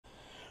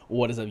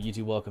What is up,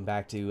 YouTube? Welcome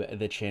back to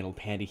the channel.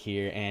 Panda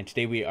here, and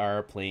today we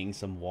are playing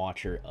some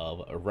Watcher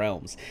of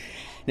Realms.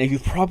 Now,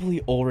 you've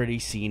probably already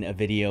seen a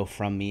video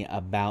from me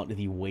about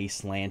the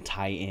Wasteland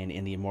tie-in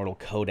in the Immortal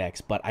Codex,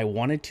 but I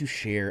wanted to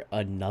share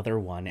another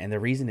one, and the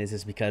reason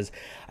is because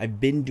I've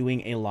been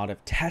doing a lot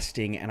of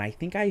testing, and I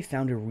think I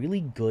found a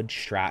really good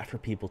strat for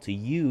people to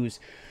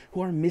use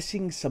who are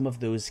missing some of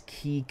those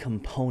key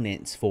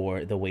components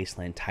for the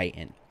Wasteland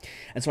tie-in.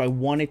 And so I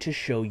wanted to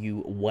show you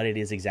what it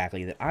is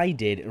exactly that I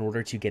did in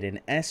order to get an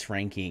S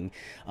ranking,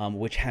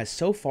 which has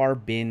so far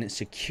been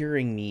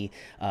securing me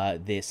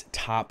this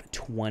top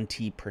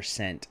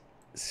 20%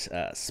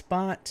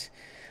 spot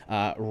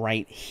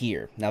right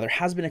here. Now, there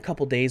has been a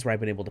couple days where I've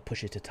been able to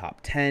push it to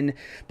top 10,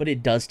 but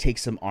it does take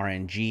some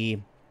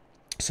RNG.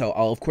 So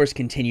I'll, of course,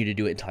 continue to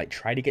do it until I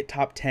try to get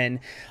top 10,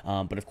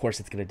 but of course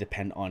it's going to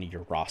depend on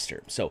your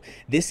roster. So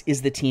this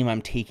is the team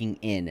I'm taking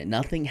in.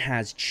 Nothing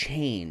has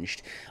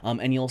changed,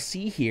 and you'll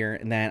see here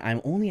that I'm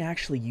only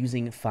actually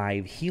using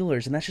 5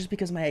 healers, and that's just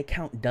because my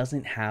account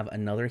doesn't have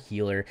another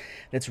healer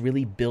that's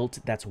really built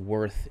that's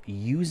worth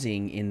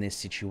using in this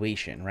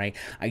situation, right?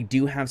 I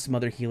do have some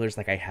other healers,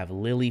 like I have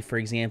Lily, for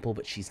example,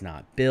 but she's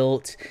not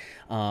built,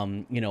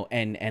 you know,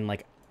 and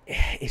like,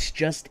 it's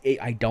just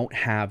I don't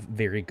have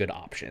very good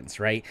options,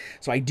 right?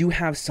 So I do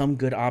have some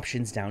good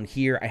options down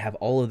here. I have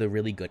all of the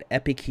really good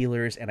epic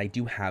healers, and I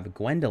do have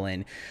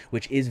Gwendolyn,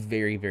 which is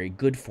very, very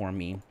good for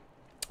me.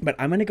 But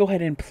I'm going to go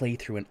ahead and play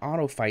through an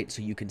auto fight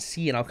so you can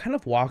see, and I'll kind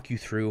of walk you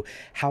through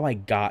how I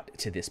got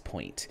to this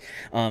point.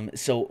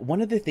 So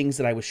one of the things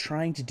that I was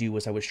trying to do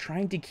was I was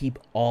trying to keep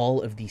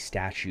all of these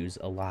statues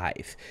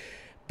alive.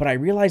 But I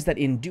realized that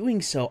in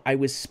doing so, I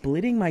was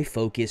splitting my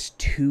focus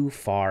too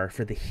far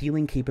for the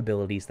healing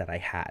capabilities that I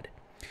had.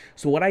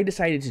 So what I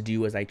decided to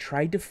do is I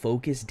tried to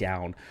focus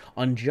down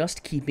on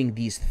just keeping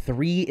these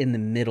 3 in the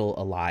middle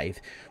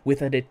alive,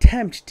 with an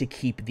attempt to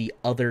keep the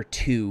other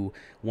 2,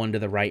 one to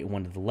the right and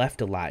one to the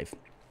left, alive,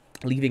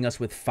 leaving us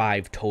with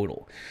 5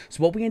 total.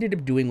 So what we ended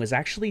up doing was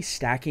actually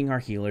stacking our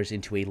healers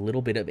into a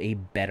little bit of a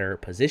better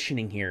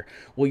positioning here.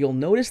 Well, you'll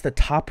notice the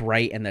top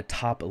right and the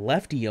top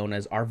left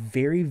Ionas are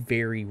very,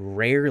 very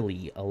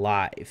rarely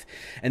alive.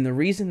 And the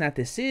reason that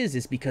this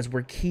is because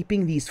we're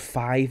keeping these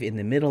 5 in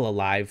the middle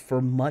alive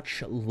for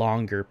much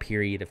longer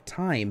period of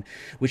time,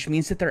 which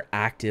means that they're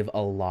active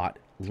a lot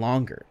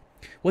longer.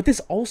 What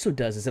this also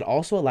does is it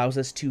also allows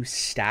us to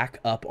stack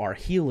up our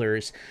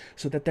healers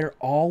so that they're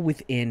all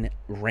within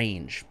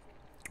range,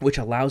 which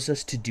allows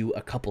us to do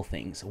a couple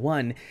things.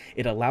 One,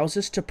 it allows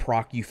us to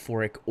proc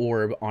Euphoric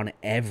Orb on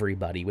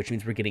everybody, which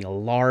means we're getting a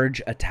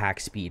large attack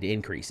speed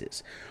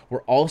increases.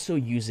 We're also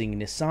using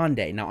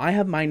Nisande. Now, I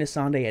have my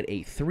Nisande at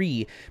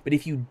A3, but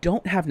if you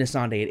don't have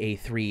Nisande at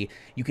A3,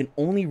 you can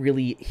only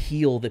really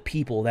heal the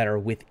people that are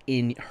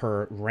within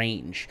her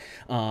range.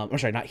 Or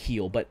sorry, not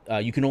heal, but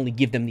you can only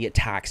give them the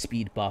attack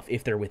speed buff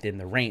if they're within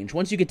the range.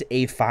 Once you get to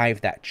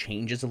A5, that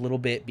changes a little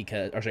bit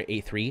because, or sorry,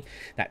 A3,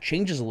 that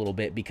changes a little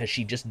bit because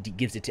she just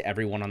gives it to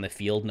everyone on the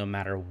field, no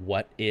matter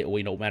what it,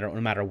 no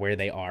matter where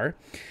they are.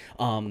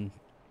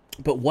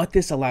 But what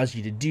this allows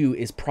you to do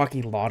is proc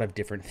a lot of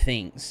different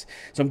things.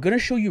 So I'm going to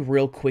show you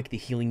real quick the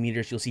healing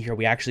meters. You'll see here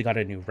we actually got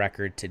a new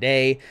record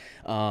today.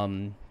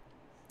 And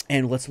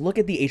let's look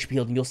at the HP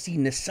healed, and you'll see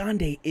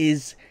Nisande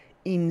is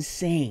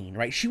insane,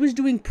 right? She was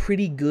doing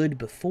pretty good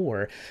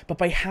before, but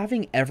by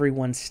having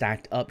everyone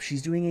stacked up,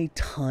 she's doing a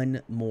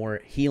ton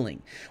more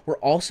healing. We're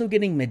also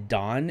getting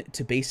Medan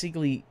to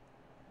basically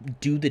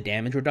do the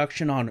damage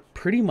reduction on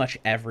pretty much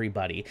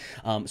everybody,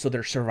 so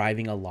they're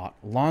surviving a lot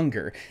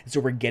longer, so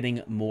we're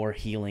getting more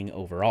healing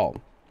overall,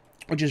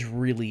 which is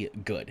really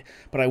good.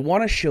 But I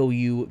want to show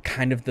you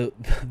kind of the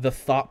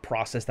thought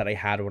process that I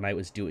had when I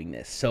was doing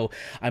this. So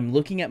I'm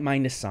looking at my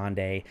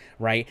Nisande,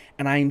 right,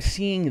 and I'm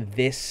seeing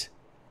this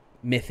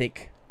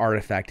mythic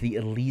artifact, the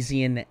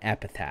Elysian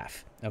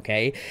Epitaph.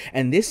 Okay,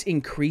 and this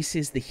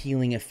increases the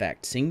healing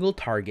effect single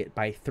target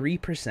by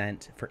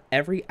 3% for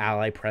every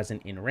ally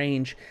present in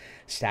range,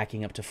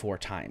 stacking up to 4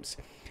 times.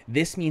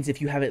 This means if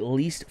you have at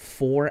least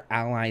 4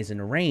 allies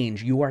in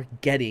range, you are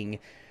getting,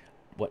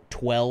 what,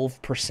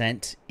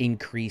 12%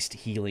 increased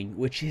healing,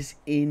 which is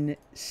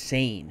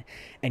insane.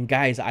 And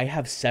guys, I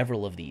have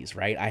several of these,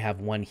 right? I have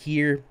one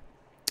here,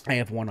 I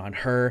have one on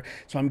her,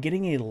 so I'm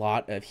getting a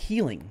lot of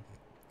healing.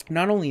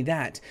 Not only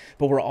that,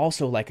 but we're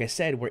also, like I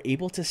said, we're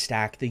able to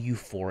stack the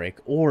Euphoric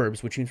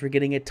Orbs, which means we're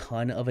getting a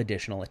ton of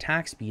additional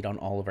attack speed on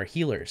all of our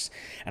healers.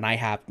 And I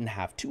happen to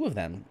have 2 of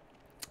them.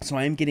 So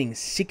I'm getting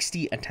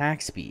 60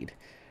 attack speed,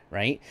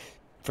 right,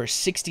 for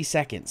 60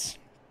 seconds,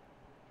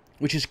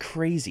 which is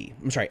crazy.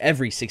 I'm sorry,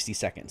 every 60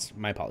 seconds.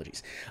 My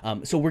apologies.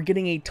 So we're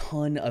getting a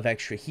ton of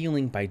extra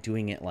healing by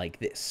doing it like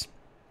this.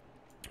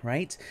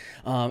 Right?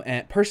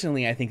 And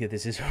personally, I think that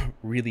this is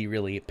really,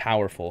 really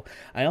powerful.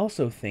 I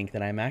also think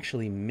that I'm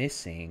actually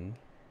missing...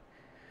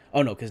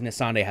 Oh, no, because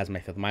Nisande has my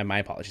 5th. My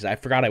apologies. I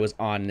forgot I was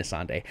on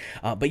Nisande.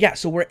 But yeah,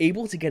 so we're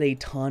able to get a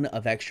ton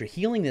of extra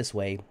healing this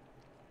way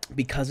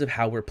because of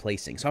how we're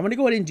placing. So I'm going to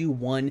go ahead and do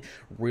one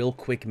real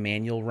quick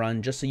manual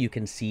run just so you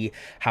can see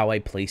how I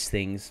place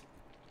things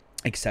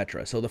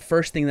etc. So the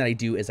first thing that I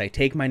do is I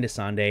take my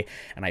Nisande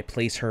and I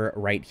place her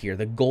right here.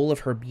 The goal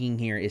of her being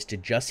here is to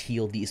just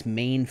heal these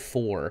main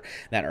 4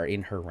 that are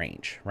in her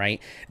range,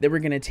 right? Then we're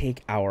going to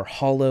take our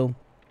Hollow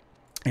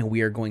and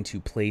we are going to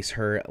place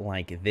her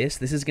like this.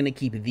 This is going to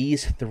keep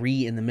these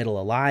 3 in the middle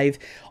alive,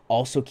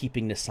 also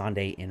keeping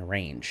Nisande in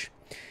range.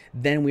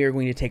 Then we are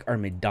going to take our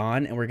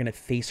Madon and we're going to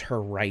face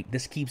her right.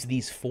 This keeps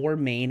these 4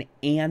 main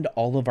and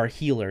all of our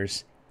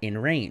healers in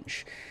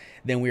range.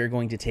 Then we are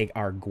going to take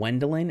our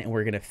Gwendolyn and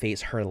we're going to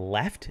face her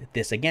left.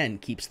 This again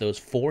keeps those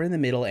 4 in the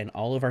middle and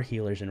all of our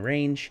healers in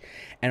range.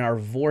 And our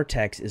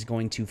Vortex is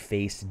going to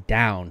face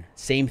down.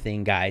 Same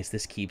thing, guys.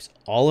 This keeps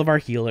all of our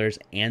healers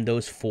and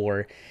those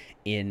 4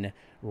 in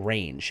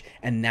range.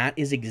 And that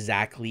is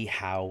exactly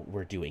how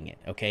we're doing it,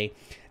 okay?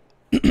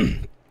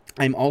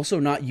 I'm also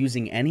not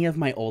using any of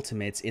my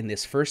ultimates in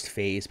this first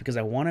phase because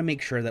I want to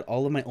make sure that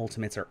all of my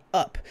ultimates are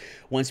up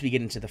once we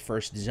get into the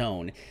first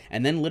zone.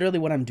 And then literally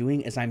what I'm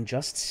doing is I'm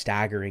just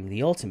staggering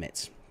the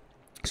ultimates.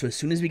 So as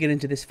soon as we get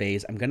into this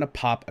phase, I'm going to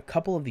pop a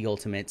couple of the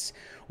ultimates,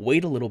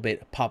 wait a little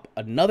bit, pop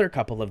another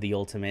couple of the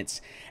ultimates,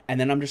 and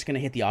then I'm just going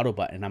to hit the auto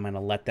button. I'm going to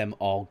let them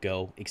all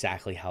go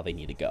exactly how they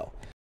need to go.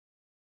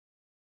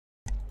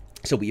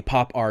 So we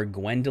pop our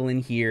Gwendolyn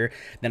here,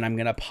 then I'm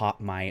going to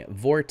pop my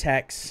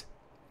Vortex.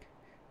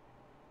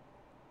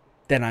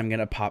 Then I'm going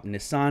to pop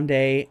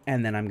Nisande,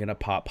 and then I'm going to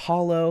pop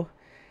Hollow,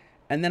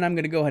 and then I'm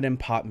going to go ahead and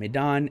pop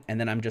Madon,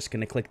 and then I'm just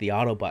going to click the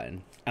auto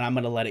button, and I'm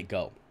going to let it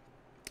go.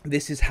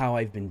 This is how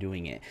I've been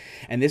doing it.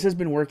 And this has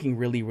been working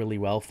really, really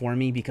well for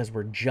me because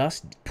we're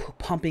just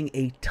pumping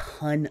a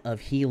ton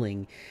of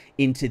healing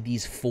into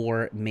these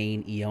 4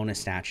 main Iona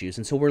statues.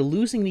 And so we're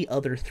losing the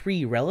other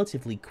 3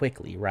 relatively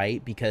quickly,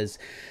 right? Because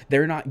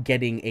they're not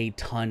getting a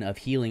ton of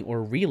healing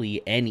or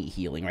really any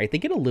healing, right? They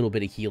get a little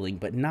bit of healing,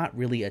 but not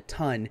really a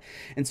ton.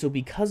 And so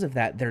because of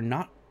that, they're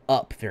not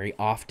up very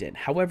often.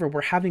 However,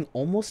 we're having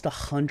almost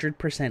 100%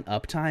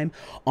 uptime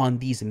on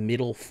these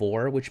middle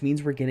 4, which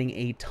means we're getting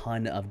a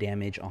ton of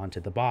damage onto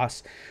the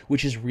boss,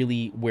 which is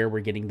really where we're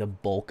getting the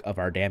bulk of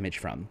our damage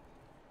from.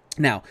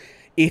 Now,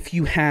 if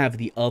you have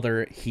the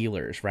other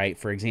healers, right?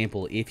 For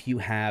example, if you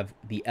have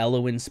the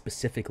Elowen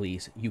specifically,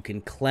 you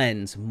can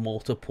cleanse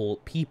multiple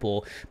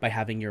people by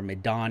having your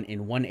Madon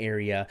in one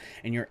area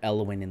and your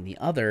Elowen in the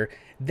other,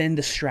 then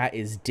the strat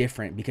is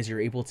different because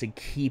you're able to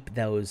keep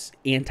those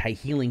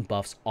anti-healing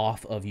buffs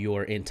off of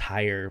your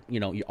entire,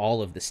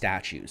 all of the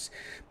statues.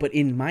 But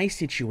in my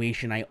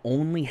situation, I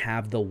only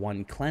have the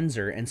one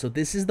cleanser, and so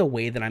this is the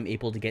way that I'm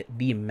able to get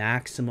the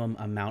maximum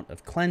amount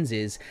of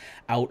cleanses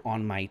out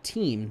on my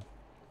team,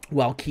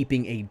 while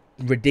keeping a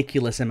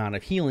ridiculous amount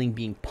of healing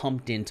being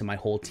pumped into my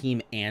whole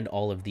team and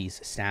all of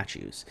these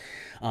statues.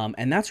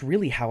 And that's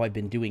really how I've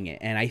been doing it.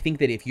 And I think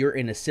that if you're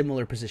in a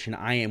similar position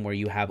I am, where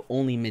you have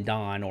only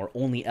Madon or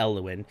only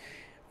Elowen,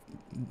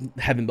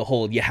 heaven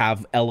behold, you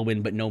have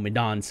Elowen but no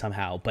Madon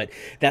somehow. But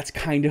that's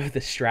kind of the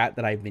strat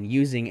that I've been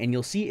using, and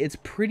you'll see it's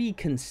pretty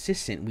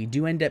consistent. We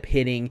do end up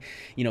hitting,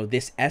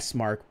 this S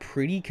mark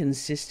pretty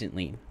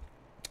consistently.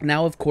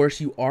 Now, of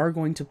course, you are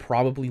going to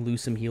probably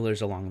lose some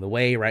healers along the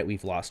way, right?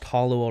 We've lost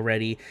Hollow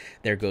already.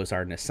 There goes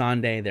our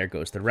Nisande. There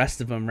goes the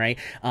rest of them, right?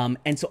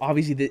 And so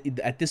obviously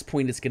at this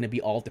point, it's going to be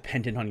all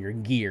dependent on your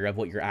gear of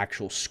what your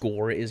actual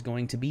score is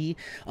going to be.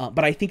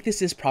 But I think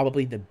this is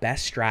probably the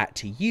best strat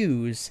to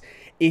use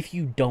if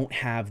you don't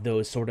have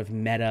those sort of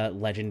meta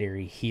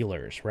legendary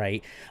healers,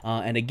 right?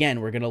 And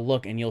again, we're going to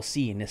look and you'll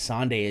see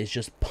Nisande is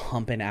just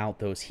pumping out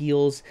those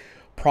heals.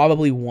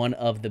 Probably one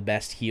of the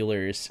best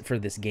healers for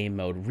this game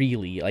mode,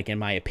 really, like in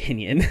my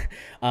opinion,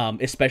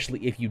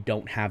 especially if you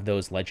don't have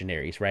those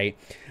legendaries, right?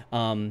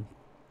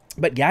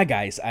 But yeah,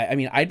 guys, I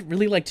mean, I'd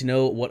really like to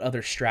know what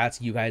other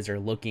strats you guys are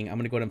looking. I'm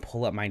going to go ahead and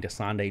pull up my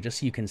Nisande just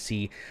so you can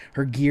see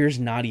her gear's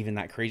not even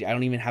that crazy. I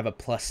don't even have a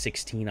plus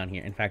 16 on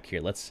here. In fact,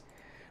 here,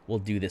 we'll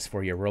do this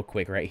for you real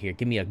quick right here.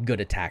 Give me a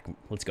good attack.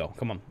 Let's go.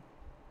 Come on.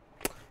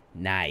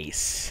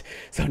 Nice.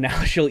 So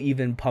now she'll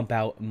even pump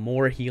out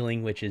more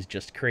healing, which is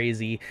just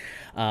crazy.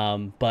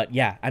 But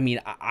yeah, I mean,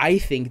 I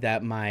think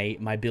that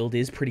my build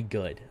is pretty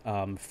good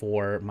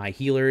for my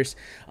healers.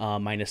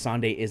 My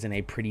Nisande is in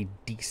a pretty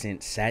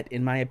decent set,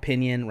 in my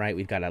opinion, right?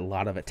 We've got a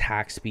lot of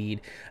attack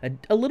speed,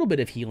 a little bit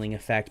of healing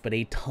effect, but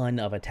a ton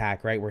of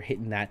attack, right? We're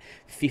hitting that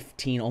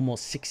 15,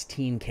 almost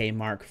 16k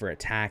mark for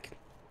attack.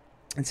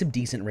 And some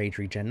decent rage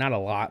regen, not a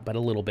lot, but a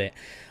little bit.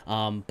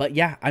 But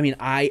yeah, I mean,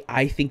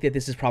 I think that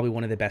this is probably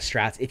one of the best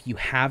strats. If you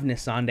have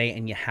Nisande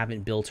and you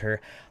haven't built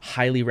her,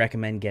 highly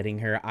recommend getting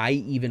her. I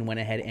even went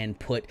ahead and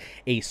put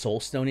a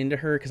soulstone into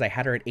her because I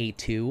had her at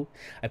A2.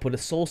 I put a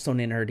soulstone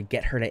in her to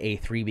get her to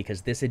A3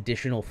 because this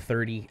additional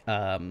 30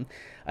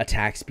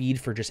 attack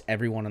speed for just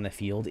everyone on the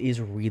field is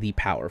really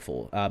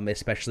powerful,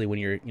 especially when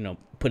you're,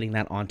 putting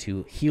that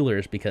onto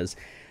healers, because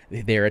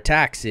their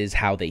attacks is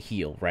how they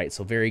heal, right?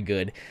 So very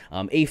good.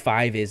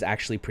 A5 is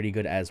actually pretty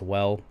good as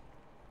well,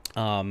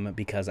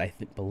 because I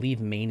believe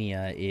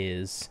Mania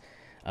is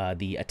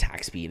the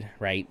attack speed,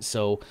 right?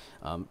 So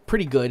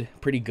pretty good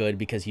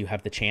because you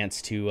have the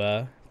chance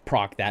to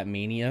proc that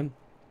Mania.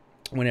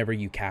 whenever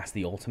you cast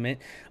the ultimate,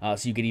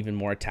 so you get even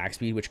more attack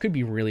speed, which could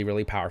be really,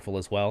 really powerful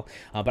as well.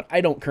 But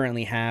I don't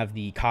currently have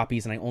the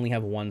copies, and I only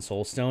have one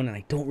soul stone, and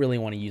I don't really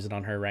want to use it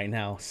on her right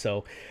now.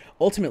 So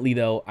ultimately,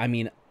 though, I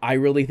mean, I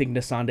really think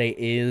Nasande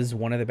is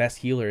one of the best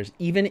healers.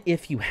 Even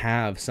if you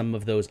have some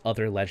of those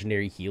other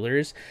legendary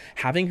healers,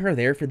 having her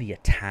there for the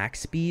attack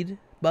speed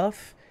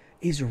buff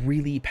is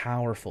really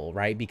powerful,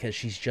 right? Because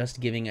she's just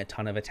giving a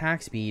ton of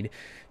attack speed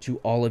to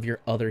all of your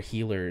other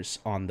healers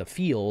on the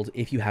field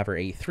if you have her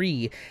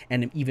A3,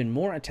 and even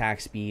more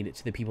attack speed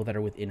to the people that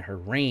are within her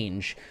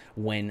range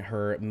when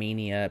her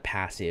Mania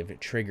passive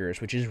triggers,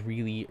 which is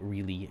really,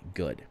 really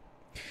good.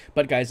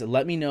 But guys,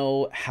 let me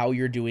know how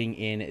you're doing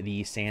in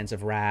the Sands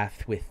of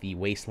Wrath with the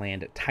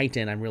Wasteland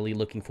Titan. I'm really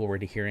looking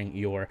forward to hearing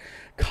your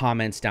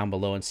comments down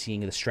below and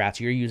seeing the strats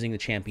you're using, the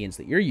champions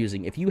that you're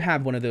using. If you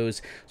have one of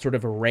those sort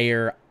of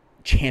rare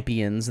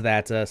champions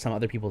that some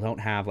other people don't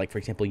have, like for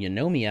example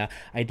Eunomia,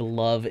 I'd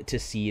love to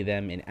see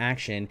them in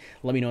action.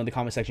 Let me know in the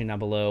comment section down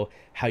below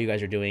how you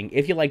guys are doing.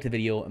 If you liked the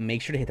video,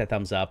 make sure to hit that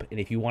thumbs up, and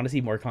if you want to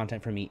see more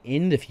content from me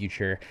in the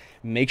future,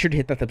 make sure to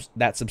hit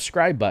that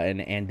subscribe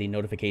button and the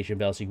notification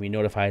bell so you can be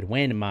notified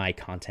when my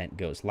content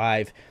goes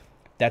live.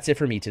 That's it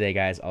for me today,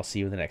 guys. I'll see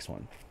you in the next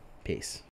one. Peace.